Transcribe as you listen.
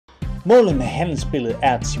Målet med handelsspillet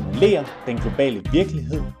er at simulere den globale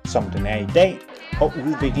virkelighed, som den er i dag, og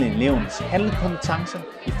udvikle elevernes handlekompetencer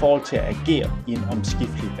i forhold til at agere i en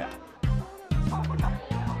omskiftelig verden.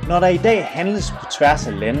 Når der i dag handles på tværs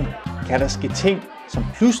af lande, kan der ske ting, som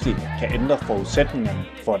pludselig kan ændre forudsætningerne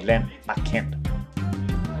for et land markant.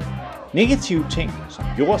 Negative ting som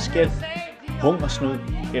jordskælv, hungersnød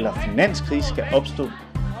eller finanskrise skal opstå,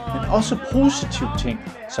 men også positive ting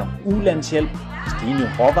som ulandshjælp,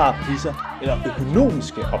 stigende råvarepriser eller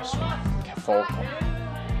økonomiske opsving kan forekomme.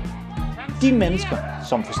 De mennesker,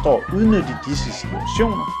 som forstår at udnytte disse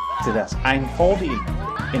situationer til deres egen fordel,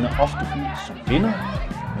 ender ofte ud som vinder,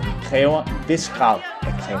 men det kræver en vis grad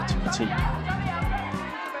af kreativitet.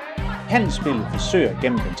 Handelsspillet forsøger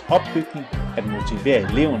gennem dens opbygning at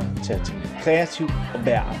motivere eleverne til at tænke kreativt og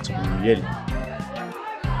være entreprenørielle.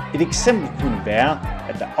 Et eksempel kunne være,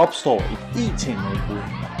 at der opstår et IT-nedbrud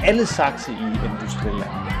og alle sakse i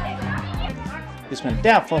industrilandet. Hvis man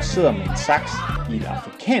derfor sidder med en saks i et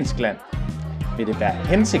afrikansk land, vil det være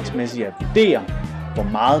hensigtsmæssigt at vurdere, hvor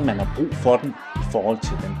meget man har brug for den i forhold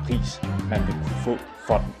til den pris, man vil kunne få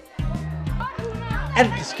for den.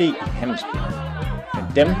 Alt kan ske i handelsspillet, men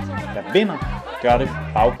dem, der vinder, gør det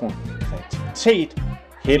på baggrund af kreativitet,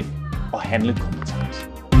 held og handlekompetence.